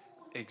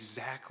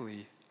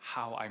exactly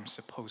how I'm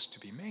supposed to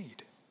be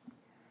made.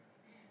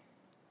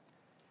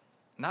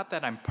 Not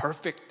that I'm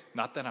perfect,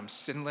 not that I'm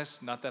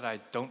sinless, not that I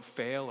don't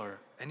fail or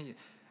any,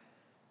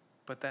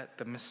 but that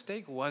the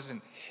mistake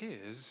wasn't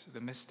his,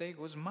 the mistake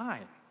was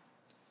mine.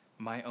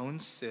 My own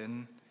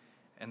sin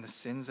and the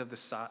sins of the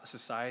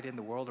society and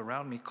the world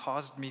around me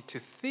caused me to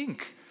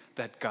think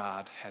that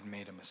God had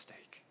made a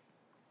mistake.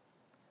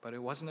 But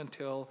it wasn't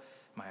until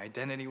my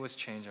identity was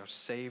changed, I was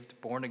saved,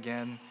 born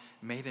again,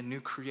 made a new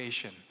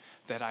creation,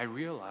 that I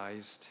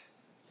realized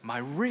my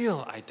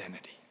real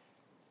identity.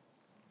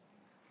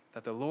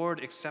 That the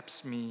Lord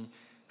accepts me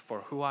for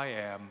who I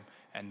am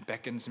and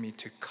beckons me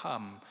to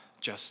come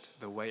just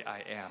the way I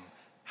am.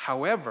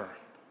 However,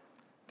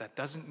 that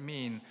doesn't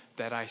mean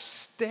that I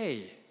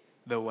stay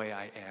the way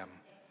I am.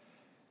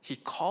 He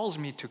calls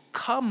me to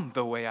come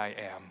the way I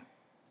am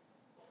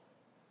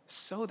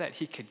so that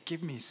he could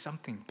give me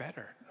something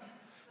better,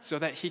 so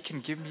that he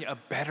can give me a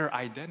better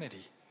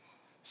identity,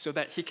 so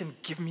that he can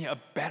give me a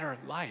better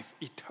life,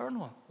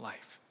 eternal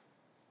life.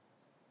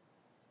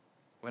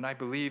 When I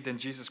believed in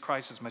Jesus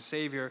Christ as my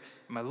Savior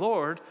and my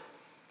Lord,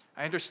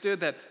 I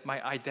understood that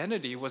my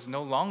identity was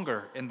no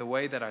longer in the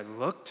way that I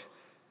looked,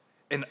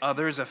 in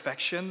others'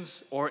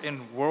 affections, or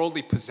in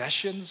worldly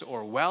possessions,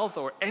 or wealth,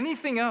 or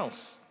anything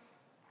else.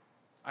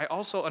 I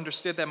also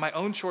understood that my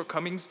own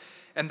shortcomings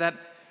and that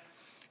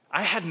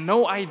I had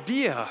no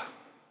idea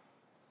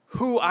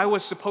who I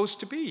was supposed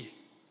to be.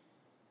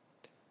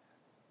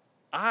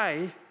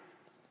 I,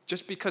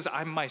 just because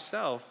I'm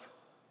myself,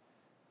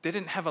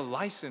 didn't have a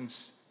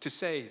license to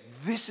say,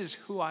 this is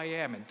who I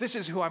am and this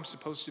is who I'm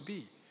supposed to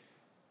be.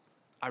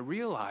 I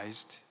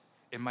realized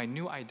in my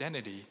new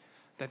identity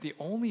that the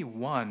only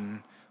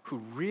one who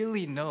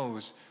really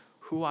knows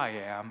who I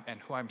am and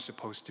who I'm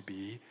supposed to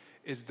be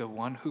is the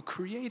one who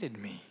created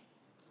me.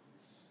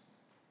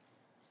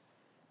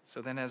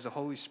 So then as the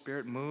Holy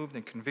Spirit moved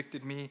and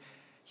convicted me,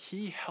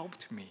 he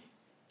helped me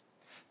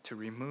to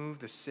remove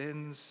the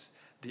sins,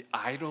 the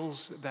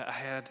idols that I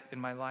had in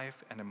my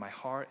life and in my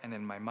heart and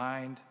in my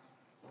mind.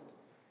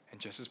 And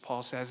just as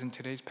Paul says in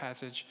today's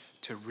passage,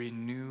 to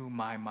renew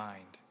my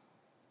mind.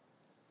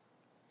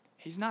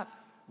 He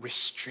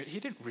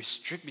didn't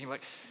restrict me.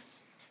 Like,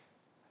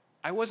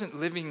 I wasn't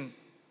living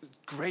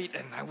great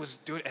and I was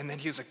doing, and then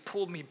he was like,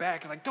 pulled me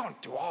back and like,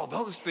 don't do all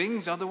those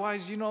things,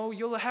 otherwise,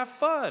 you'll have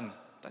fun.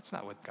 That's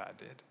not what God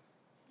did.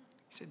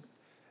 He said,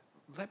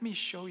 let me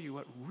show you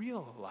what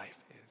real life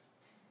is.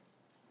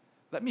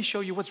 Let me show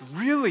you what's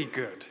really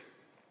good.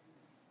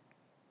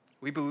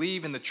 We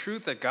believe in the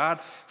truth that God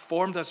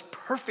formed us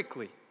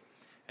perfectly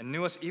and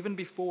knew us even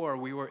before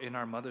we were in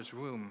our mother's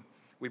womb.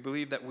 We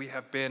believe that we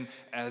have been,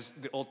 as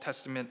the Old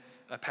Testament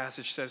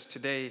passage says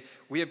today,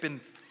 we have been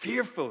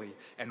fearfully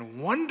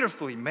and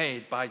wonderfully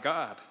made by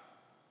God.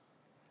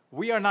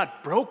 We are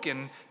not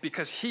broken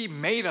because he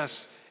made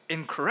us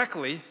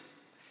incorrectly.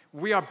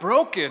 We are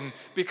broken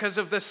because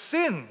of the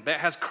sin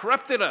that has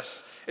corrupted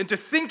us into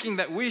thinking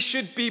that we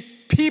should be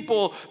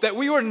people that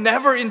we were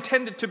never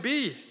intended to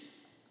be.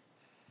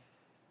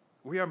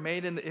 We are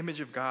made in the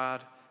image of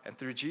God, and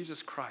through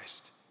Jesus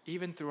Christ,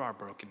 even through our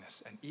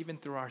brokenness and even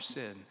through our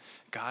sin,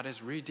 God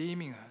is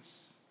redeeming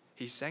us.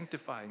 He's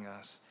sanctifying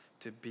us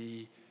to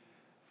be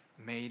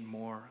made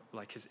more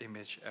like his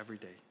image every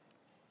day.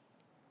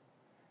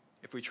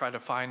 If we try to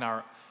find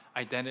our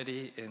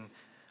identity in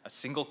a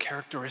single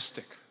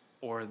characteristic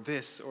or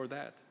this or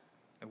that,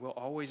 then we'll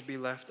always be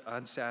left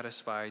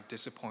unsatisfied,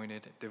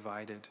 disappointed,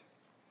 divided.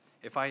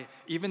 If I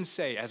even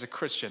say as a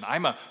Christian,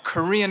 I'm a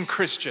Korean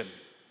Christian.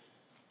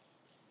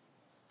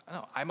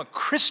 No, I'm a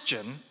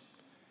Christian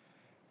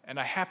and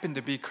I happen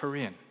to be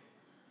Korean.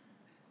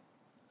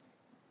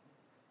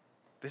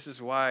 This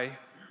is why,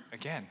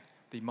 again,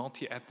 the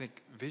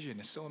multi-ethnic vision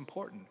is so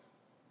important.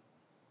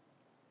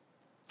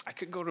 I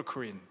could go to a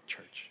Korean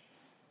church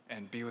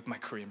and be with my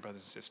Korean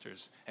brothers and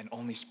sisters and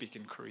only speak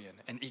in Korean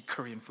and eat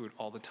Korean food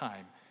all the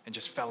time and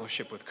just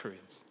fellowship with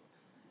Koreans.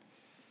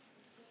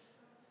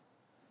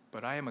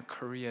 But I am a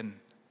Korean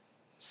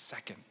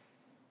second,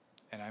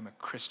 and I'm a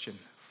Christian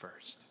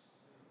first.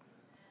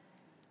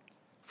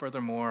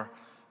 Furthermore,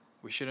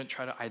 we shouldn't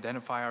try to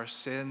identify our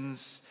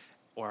sins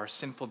or our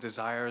sinful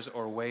desires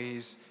or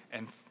ways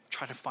and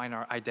try to find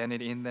our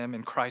identity in them.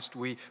 In Christ,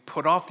 we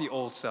put off the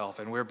old self,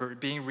 and we're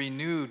being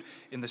renewed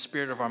in the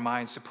spirit of our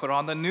minds to put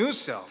on the new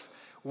self,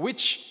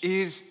 which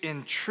is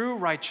in true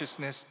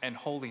righteousness and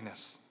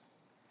holiness.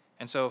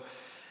 And so,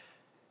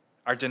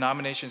 our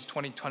denomination's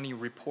 2020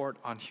 report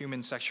on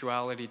human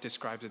sexuality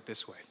describes it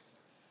this way.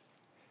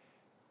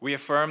 We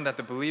affirm that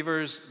the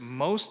believer's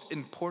most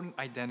important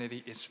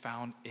identity is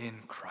found in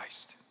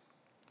Christ.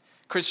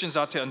 Christians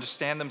ought to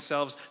understand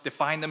themselves,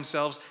 define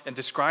themselves, and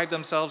describe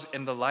themselves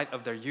in the light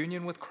of their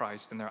union with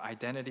Christ and their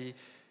identity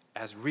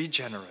as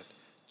regenerate,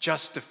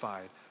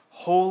 justified,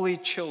 holy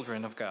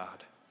children of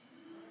God.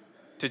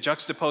 To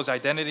juxtapose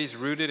identities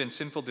rooted in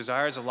sinful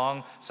desires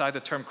alongside the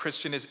term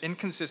Christian is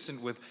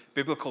inconsistent with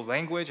biblical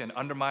language and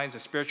undermines the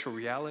spiritual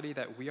reality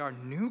that we are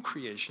new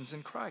creations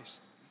in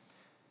Christ.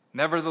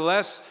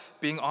 Nevertheless,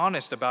 being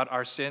honest about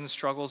our sin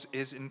struggles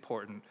is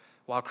important.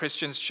 While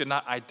Christians should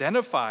not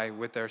identify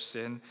with their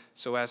sin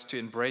so as to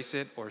embrace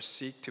it or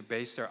seek to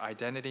base their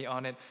identity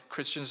on it,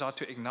 Christians ought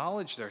to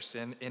acknowledge their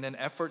sin in an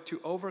effort to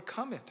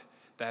overcome it.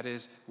 That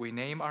is, we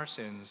name our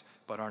sins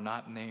but are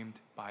not named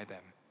by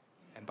them.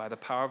 And by the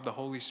power of the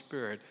Holy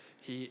Spirit,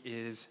 He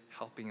is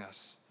helping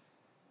us.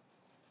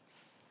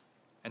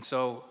 And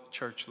so,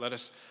 church, let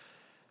us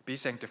be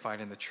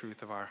sanctified in the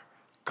truth of our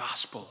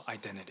gospel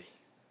identity.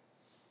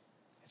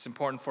 It's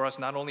important for us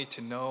not only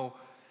to know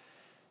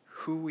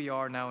who we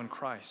are now in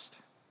Christ,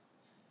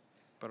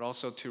 but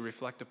also to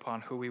reflect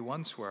upon who we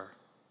once were.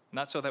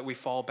 Not so that we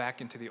fall back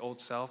into the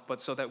old self,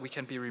 but so that we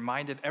can be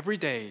reminded every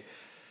day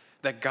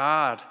that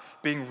God,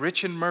 being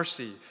rich in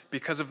mercy,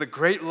 because of the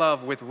great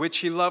love with which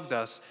He loved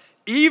us,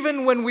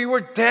 even when we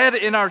were dead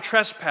in our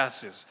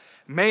trespasses,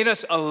 made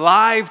us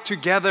alive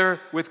together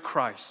with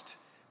Christ.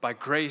 By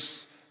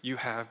grace you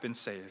have been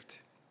saved.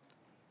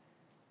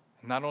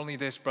 Not only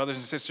this, brothers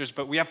and sisters,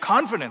 but we have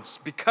confidence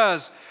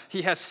because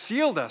He has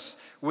sealed us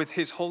with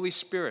His Holy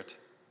Spirit,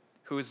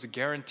 who is the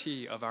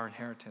guarantee of our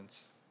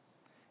inheritance.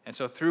 And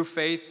so through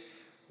faith,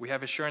 we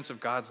have assurance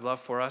of God's love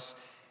for us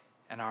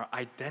and our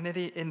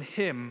identity in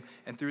Him.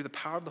 And through the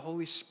power of the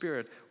Holy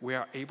Spirit, we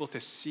are able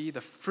to see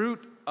the fruit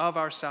of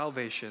our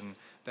salvation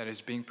that is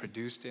being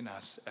produced in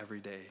us every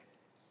day.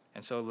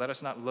 And so let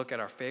us not look at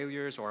our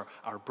failures or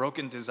our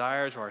broken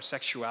desires or our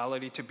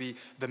sexuality to be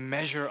the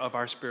measure of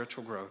our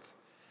spiritual growth.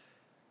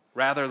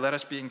 Rather, let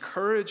us be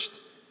encouraged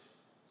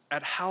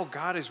at how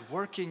God is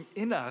working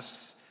in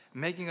us,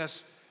 making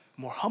us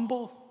more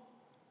humble,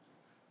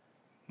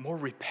 more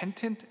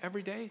repentant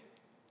every day,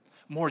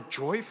 more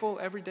joyful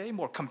every day,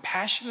 more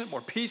compassionate,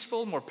 more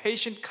peaceful, more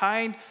patient,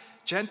 kind,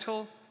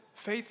 gentle,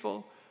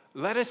 faithful.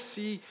 Let us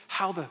see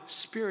how the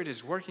Spirit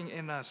is working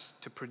in us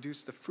to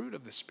produce the fruit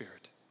of the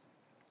Spirit.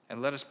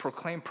 And let us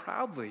proclaim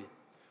proudly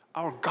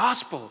our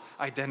gospel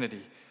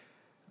identity,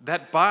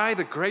 that by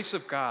the grace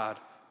of God,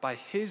 by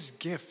His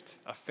gift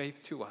of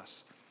faith to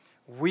us,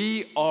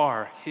 we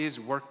are His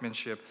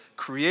workmanship,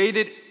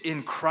 created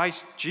in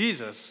Christ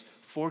Jesus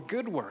for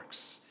good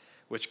works,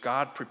 which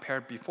God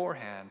prepared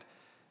beforehand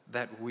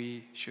that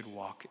we should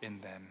walk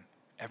in them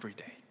every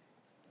day.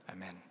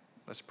 Amen.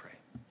 Let's pray.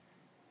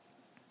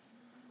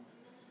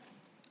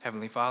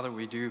 Heavenly Father,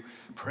 we do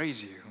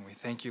praise You, and we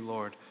thank You,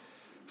 Lord,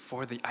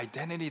 for the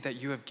identity that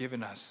You have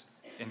given us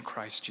in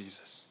Christ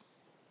Jesus.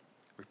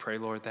 We pray,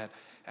 Lord, that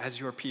as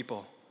Your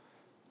people,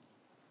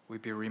 we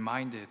be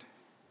reminded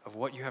of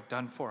what You have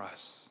done for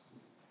us,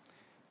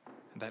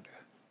 and that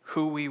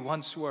who we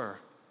once were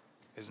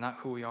is not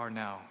who we are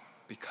now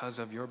because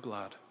of Your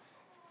blood.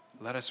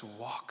 Let us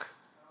walk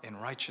in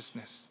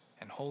righteousness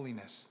and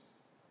holiness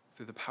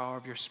through the power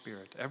of Your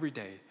Spirit every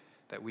day,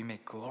 that we may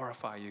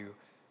glorify You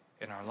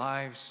in our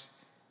lives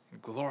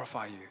and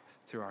glorify You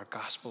through our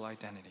gospel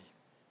identity.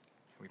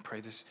 We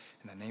pray this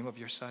in the name of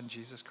Your Son,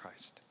 Jesus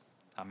Christ.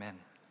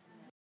 Amen.